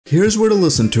Here's where to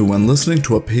listen to when listening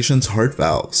to a patient's heart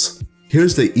valves.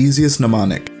 Here's the easiest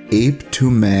mnemonic, ape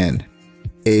to man.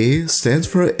 A stands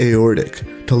for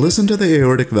aortic. To listen to the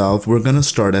aortic valve, we're going to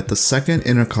start at the second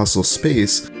intercostal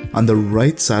space on the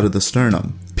right side of the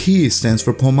sternum. P stands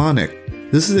for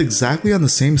pulmonic. This is exactly on the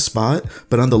same spot,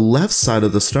 but on the left side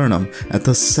of the sternum at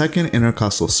the second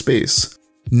intercostal space.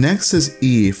 Next is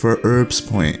E for Erb's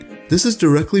point. This is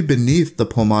directly beneath the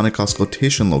pulmonic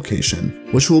auscultation location,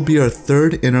 which will be our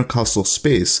third intercostal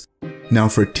space. Now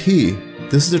for T,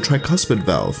 this is the tricuspid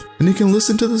valve, and you can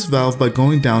listen to this valve by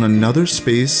going down another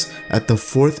space at the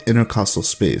fourth intercostal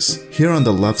space, here on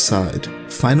the left side.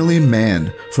 Finally,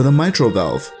 MAN, for the mitral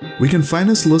valve. We can find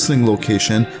this listening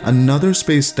location another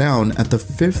space down at the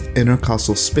fifth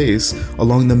intercostal space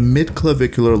along the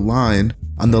midclavicular line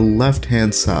on the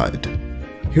left-hand side.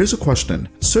 Here's a question.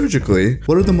 Surgically,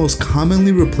 what are the most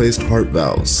commonly replaced heart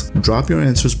valves? Drop your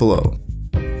answers below.